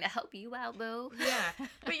 free. Trying to help you out, boo. Yeah.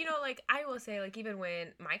 But, you know, like, I will say, like, even when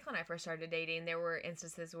Michael and I first started dating, there were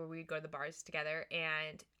instances where we'd go to the bars together,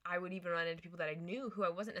 and I would even run into people that I knew who I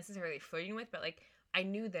wasn't necessarily flirting with, but, like, I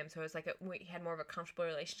knew them, so it was like we had more of a comfortable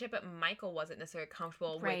relationship, but Michael wasn't necessarily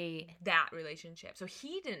comfortable with that relationship. So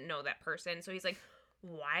he didn't know that person. So he's like,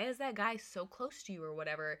 why is that guy so close to you or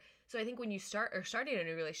whatever? So I think when you starting a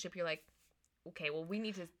new relationship, you're like, okay, well, we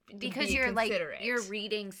need to because be you're considerate. Like, you're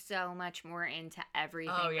reading so much more into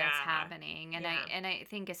everything that's happening. And I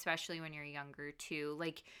think especially when you're younger too,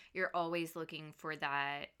 like, you're always looking for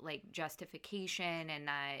that, like, justification and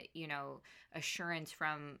that, you know, assurance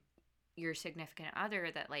from your significant other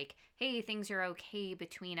that, like, hey, things are okay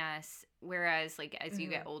between us, whereas, like, as you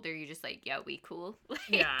get older, you're just like, yeah, we cool.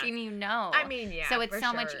 Like, and you know, I mean, yeah, so it's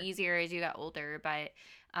so much easier as you get older, but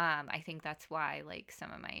I think that's why, like,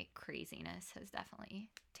 some of my craziness has definitely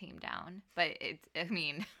tamed down, but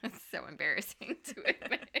it's so embarrassing to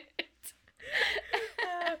admit.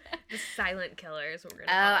 The silent killer is what we're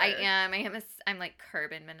gonna call it. I am I'm like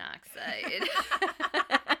carbon monoxide.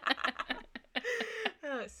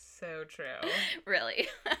 Oh, so true. Really.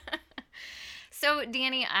 So,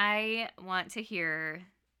 Danny, I want to hear,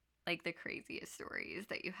 like, the craziest stories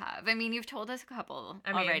that you have. I mean, you've told us a couple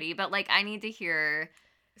already, but, like, I need to hear.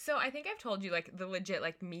 So I think I've told you, like, the legit,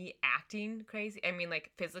 like, me acting crazy. I mean,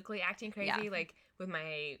 like, physically acting crazy, like, with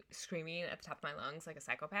my screaming at the top of my lungs like a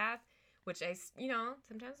psychopath, which I, you know,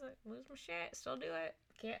 sometimes I lose my shit, still do it.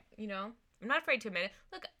 Can't, you know. I'm not afraid to admit it.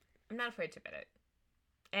 Look, I'm not afraid to admit it.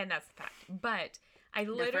 And that's the fact. But I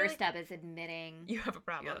literally... The first step is admitting you have a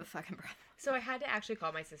problem. You have a fucking problem. So I had to actually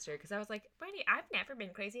call my sister because I was like, Brandy, I've never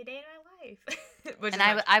been crazy a day in my life.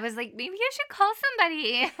 And I was like, maybe I should call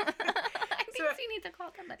somebody. I'm thinks you need to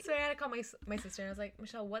call somebody. So I had to call my sister, and I was like,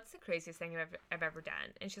 Michelle, what's the craziest thing I've ever done?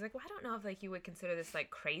 And she's like, well, I don't know if like you would consider this like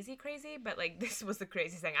crazy, but like this was the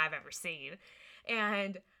craziest thing I've ever seen.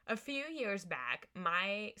 And a few years back,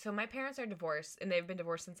 my parents are divorced, and they've been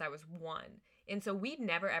divorced since I was 1. And so we'd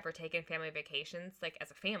never ever taken family vacations like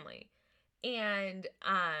as a family. And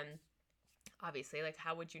obviously, like,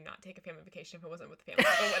 how would you not take a family vacation if it wasn't with the family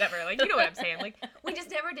or whatever? Like, you know what I'm saying? Like, we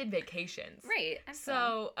just never did vacations. Right.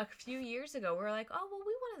 So a few years ago, we were like, oh, well,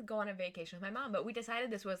 we want to go on a vacation with my mom. But we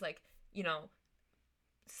decided this was, like, you know,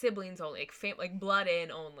 siblings only, like blood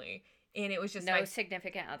in only. And it was just no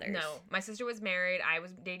significant others. No. My sister was married. I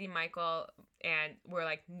was dating Michael. And we're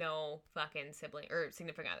like, no fucking sibling or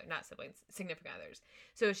significant other. Not siblings, significant others.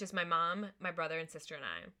 So it's just my mom, my brother, and sister and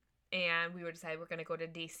I. And we were decided we're going to go to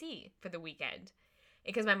D.C. for the weekend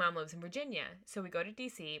because my mom lives in Virginia. So we go to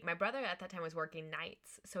D.C. My brother at that time was working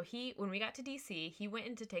nights. So when we got to D.C., he went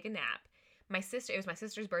in to take a nap. It was my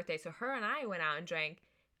sister's birthday. So her and I went out and drank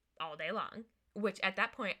all day long, which at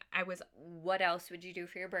that point I was... What else would you do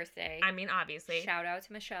for your birthday? I mean, obviously. Shout out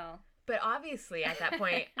to Michelle. But obviously at that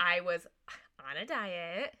point I was on a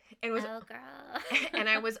diet and oh, girl. and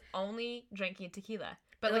I was only drinking tequila.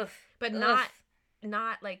 But Oof. like, but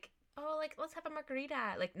not like... oh, like, let's have a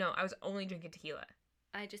margarita. Like, no, I was only drinking tequila.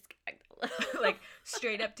 I just... like,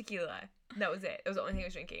 straight up tequila. That was it. It was the only thing I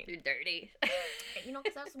was drinking. You're dirty. You know,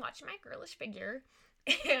 because I was watching my girlish figure.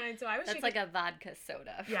 And so I was That's drinking... like a vodka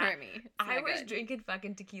soda for me. It's I was good. drinking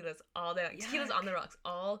fucking tequilas all day. Like, Yuck. tequilas on the rocks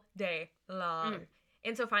all day long.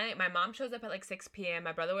 And so finally, my mom shows up at like 6 p.m.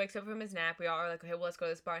 My brother wakes up from his nap. We all are like, okay, well, let's go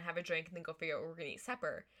to this bar and have a drink and then go figure out what we're going to eat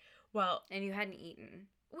supper. Well... And you hadn't eaten.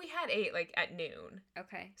 We had ate, like, at noon.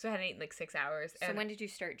 Okay. So I hadn't eaten, like, 6 hours. So when did you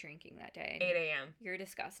start drinking that day? 8 a.m. You're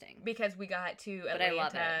disgusting. Because we got to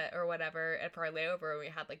Atlanta or whatever for our layover, and we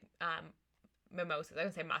had, like, mimosas. I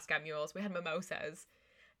was going to say Moscow mules. We had mimosas.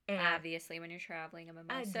 And obviously, when you're traveling, a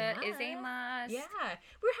mimosa is a must. Yeah.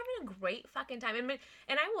 We were having a great fucking time. And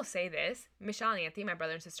I will say this, Michelle and Anthony, my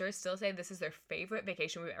brother and sister, still say this is their favorite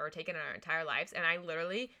vacation we've ever taken in our entire lives. And I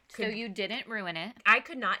literally So you didn't ruin it. I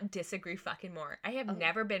could not disagree fucking more. I have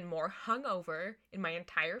never been more hungover in my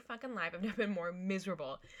entire fucking life. I've never been more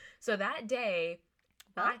miserable. So that day...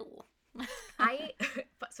 Wow.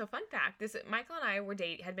 So fun fact, Michael and I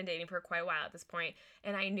had been dating for quite a while at this point,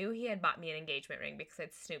 and I knew he had bought me an engagement ring because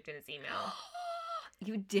I'd snooped in his email.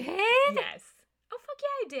 You did? Yes. Oh, fuck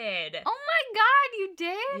yeah, I did. Oh my god, you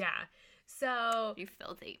did? Yeah. So... You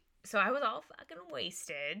filthy. So I was all fucking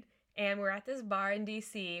wasted, and we're at this bar in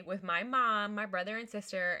D.C. with my mom, my brother and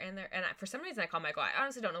sister, and for some reason I called Michael. I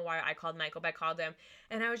honestly don't know why I called Michael, but I called him,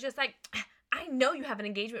 and I was just like... I know you have an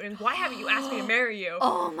engagement ring. Why haven't you asked me to marry you?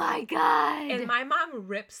 Oh my god. And my mom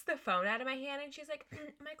rips the phone out of my hand and she's like,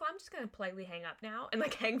 Michael, I'm just going to politely hang up now. And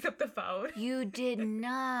like hangs up the phone. You did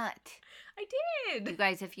not. I did. You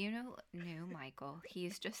guys, if you knew Michael,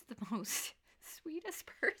 he's just the most sweetest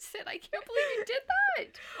person. I can't believe you did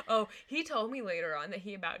that. Oh, he told me later on that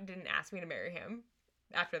he about didn't ask me to marry him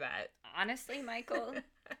after that. Honestly, Michael,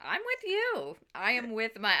 I'm with you.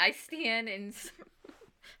 I stand in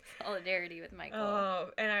solidarity with Michael. Oh,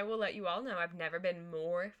 and I will let you all know I've never been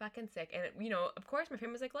more fucking sick. And, you know, of course, my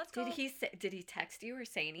friend was like, let's go. Did he text you or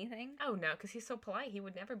say anything? Oh, no, because he's so polite. He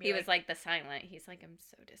would never be He was like the silent. He's like, I'm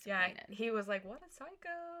so disappointed. Yeah, he was like, what a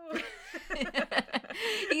psycho.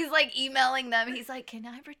 He's like emailing them. He's like, can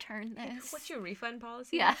I return this? What's your refund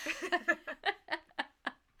policy? Yeah.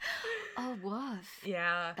 Oh, woof.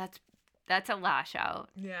 Yeah. That's a lash out.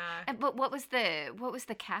 Yeah. But what was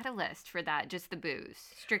the catalyst for that? Just the booze?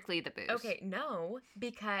 Strictly the booze? Okay, no,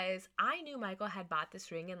 because I knew Michael had bought this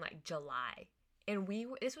ring in like July, and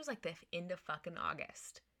this was like the end of fucking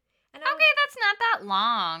August. And okay, that's not that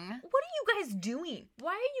long. What are you guys doing?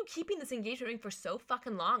 Why are you keeping this engagement ring for so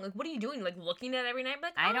fucking long? Like, what are you doing? Like, looking at it every night?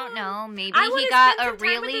 Like, I don't know. Maybe he got a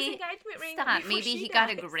really stop. Maybe he got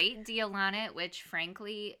a great deal on it, which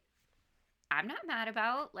frankly, I'm not mad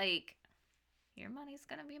about. Like, your money's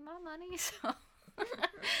gonna be my money, so.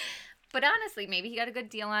 But honestly, maybe he got a good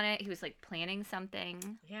deal on it. He was like planning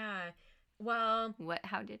something. Yeah. Well.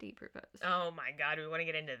 How did he propose? Oh my god, we want to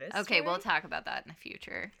get into this. Okay, story? we'll talk about that in the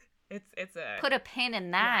future. It's a put a pin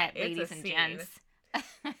in that, yeah, ladies and gents.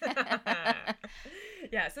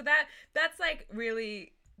 Yeah, so that's like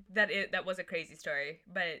really that was a crazy story,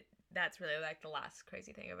 but that's really like the last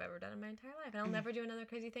crazy thing I've ever done in my entire life, and I'll never do another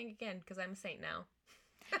crazy thing again because I'm a saint now.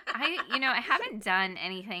 I haven't done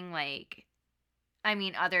anything like, I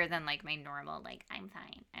mean, other than like my normal, like, I'm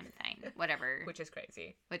fine, whatever. Which is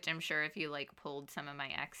crazy. Which I'm sure if you like pulled some of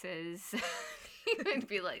my exes, you would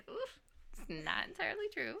be like, oof. It's not entirely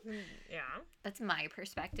true. Yeah. That's my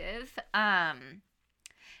perspective.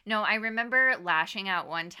 No, I remember lashing out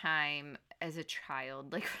one time as a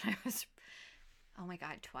child, like when I was, oh my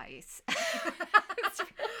God, twice. It's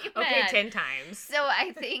really Okay, bad. 10 times. So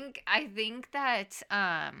I think that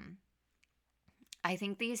I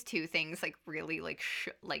think these two things like really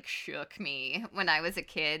shook me when I was a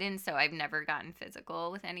kid, and so I've never gotten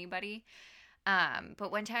physical with anybody.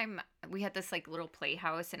 But one time we had this like little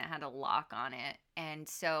playhouse and it had a lock on it, and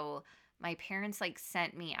so my parents like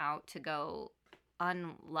sent me out to go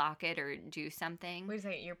unlock it or do something. Wait a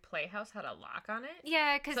second, your playhouse had a lock on it?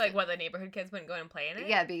 Yeah, because So, like, what, the neighborhood kids wouldn't go in and play in it?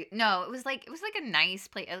 yeah, no, it was like a nice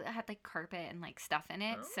play. It had like carpet and like stuff in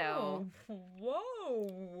it. So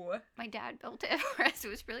whoa. my dad built it for us. It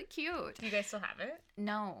was really cute. Do you guys still have it?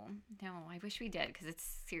 No, I wish we did because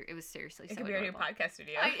it was seriously It so could be our new adorable. podcast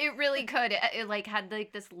studio. It really could. It like had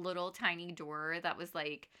like this little tiny door that was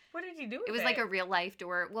like. What did you do with it? Was like a real life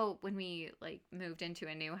door. Well, when we like moved into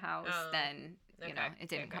a new house, then you know it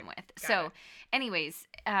didn't come with. So, anyways,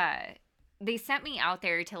 they sent me out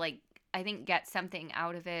there to like I think get something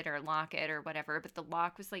out of it or lock it or whatever. But the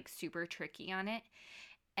lock was like super tricky on it.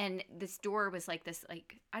 And this door was like this,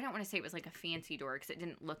 like, I don't want to say it was like a fancy door because it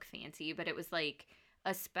didn't look fancy, but it was like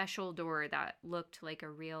a special door that looked like a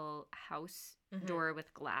real house door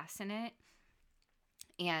with glass in it.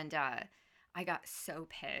 And I got so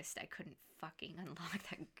pissed. I couldn't fucking unlock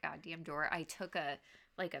that goddamn door. I took a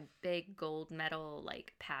big gold metal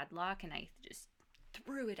like padlock and I just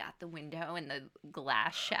threw it out the window and the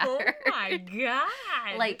glass shattered. Oh my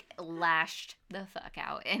God. Like lashed the fuck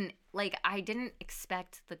out. And like I didn't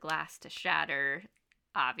expect the glass to shatter,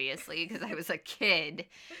 obviously, because I was a kid.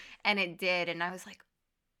 And it did. And I was like,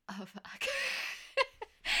 oh fuck.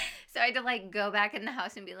 So I had to like go back in the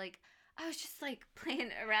house and be like, I was just like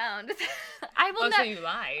playing around. I will not. So you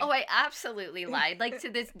lied. Oh, I absolutely lied. Like to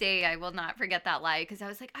this day, I will not forget that lie because I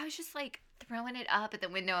was like, I was just like throwing it up at the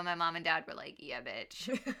window, and my mom and dad were like, "Yeah, bitch,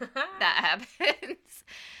 that happens."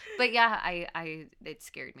 But yeah, I it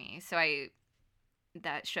scared me. So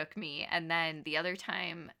that shook me. And then the other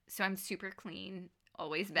time, so I'm super clean,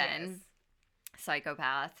 always been. Yes.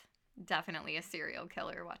 Psychopath. Definitely a serial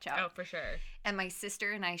killer. Watch out. Oh, for sure. And my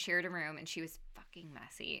sister and I shared a room, and she was fucking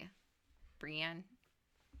messy. Brienne,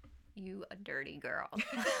 you a dirty girl.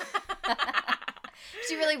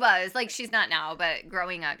 She really was. Like, she's not now, but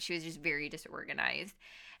growing up, she was just very disorganized.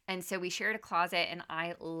 And so we shared a closet, and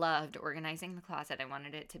I loved organizing the closet. I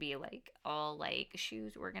wanted it to be, like, all, like,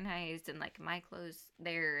 shoes organized and, like, my clothes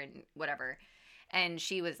there and whatever. And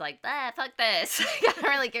she was like, fuck this. I don't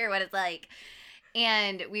really care what it's like.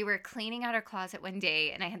 And we were cleaning out our closet one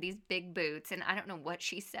day, and I had these big boots, and I don't know what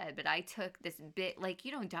she said, but I took this bit, like,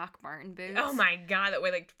 you know, Doc Martin boots? Oh my God, that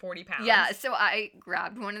weighed like 40 pounds. Yeah, so I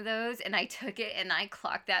grabbed one of those, and I took it, and I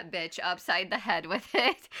clocked that bitch upside the head with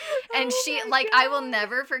it. And she, like, God. I will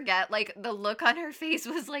never forget, like, the look on her face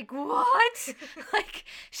was like, what? Like,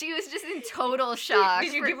 she was just in total shock.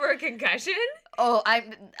 Did you give her a concussion? Oh,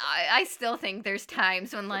 I still think there's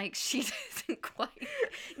times when, like, she isn't quite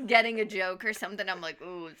getting a joke or something. I'm like,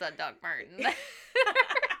 ooh, it's that Doc Martin.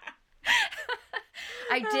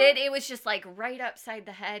 I did. It was just, like, right upside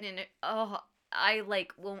the head. And, I,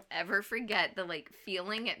 like, won't ever forget the, like,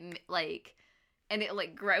 feeling it, like, and it,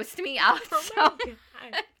 like, grossed me out so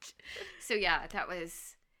much. So, yeah, that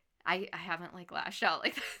was, I haven't, like, lashed out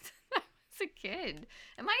like that since I was a kid.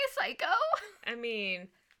 Am I a psycho? I mean...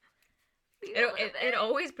 It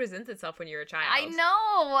always presents itself when you're a child. I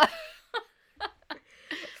know.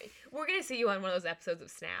 We're going to see you on one of those episodes of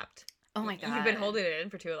Snapped. Oh my God. You've been holding it in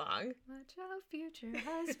for too long. Watch out, future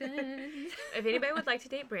husband. If anybody would like to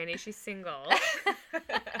date Brandy, she's single.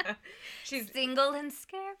 She's single and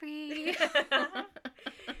scary.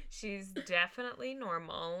 She's definitely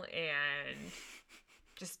normal, and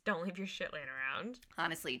just don't leave your shit laying around.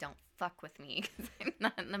 Honestly, don't fuck with me because I'm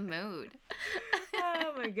not in the mood.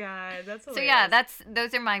 Oh my God, that's hilarious. So yeah,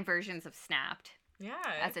 those are my versions of Snapped. Yeah.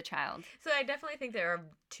 As a child. So I definitely think there are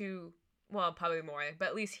two, well, probably more, but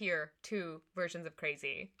at least here, two versions of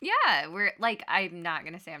crazy. Yeah, we're like, I'm not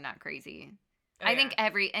going to say I'm not crazy. I think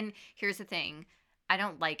and here's the thing. I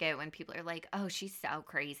don't like it when people are like, oh, she's so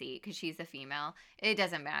crazy because she's a female. It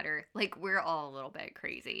doesn't matter. Like, we're all a little bit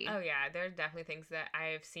crazy. Oh, yeah. There are definitely things that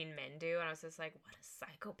I've seen men do, and I was just like, what a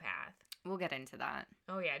psychopath. We'll get into that.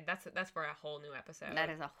 Oh, yeah. That's for a whole new episode.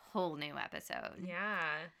 That is a whole new episode. Yeah.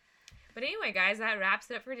 But anyway, guys, that wraps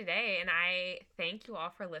it up for today. And I thank you all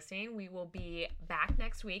for listening. We will be back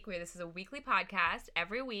next week where this is a weekly podcast.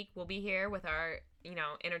 Every week we'll be here with our,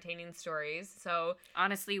 entertaining stories. So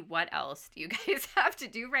honestly, what else do you guys have to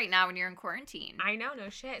do right now when you're in quarantine? I know, no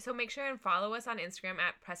shit. So make sure and follow us on Instagram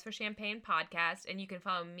at Press for Champagne Podcast. And you can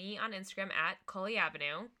follow me on Instagram at Cully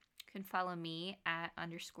Avenue. You can follow me at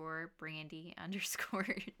 _Brandy_Joe_.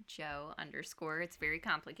 It's very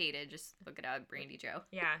complicated. Just look it up, Brandy Joe.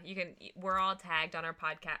 Yeah, we're all tagged on our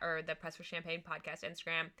podcast or the Press for Champagne podcast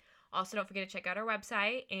Instagram. Also, don't forget to check out our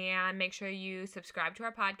website and make sure you subscribe to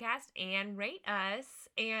our podcast and rate us.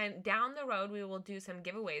 And down the road, we will do some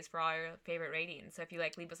giveaways for all your favorite ratings. So if you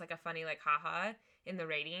leave us a funny haha in the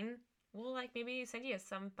rating, we'll maybe send you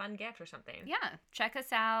some fun gift or something. Yeah, check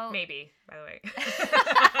us out. Maybe, by the way.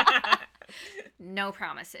 No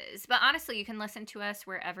promises. But honestly, you can listen to us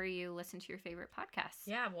wherever you listen to your favorite podcasts.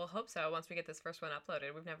 Yeah, we'll hope so once we get this first one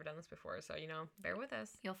uploaded. We've never done this before, so, bear with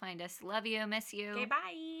us. You'll find us. Love you. Miss you. Okay,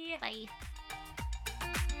 bye. Bye.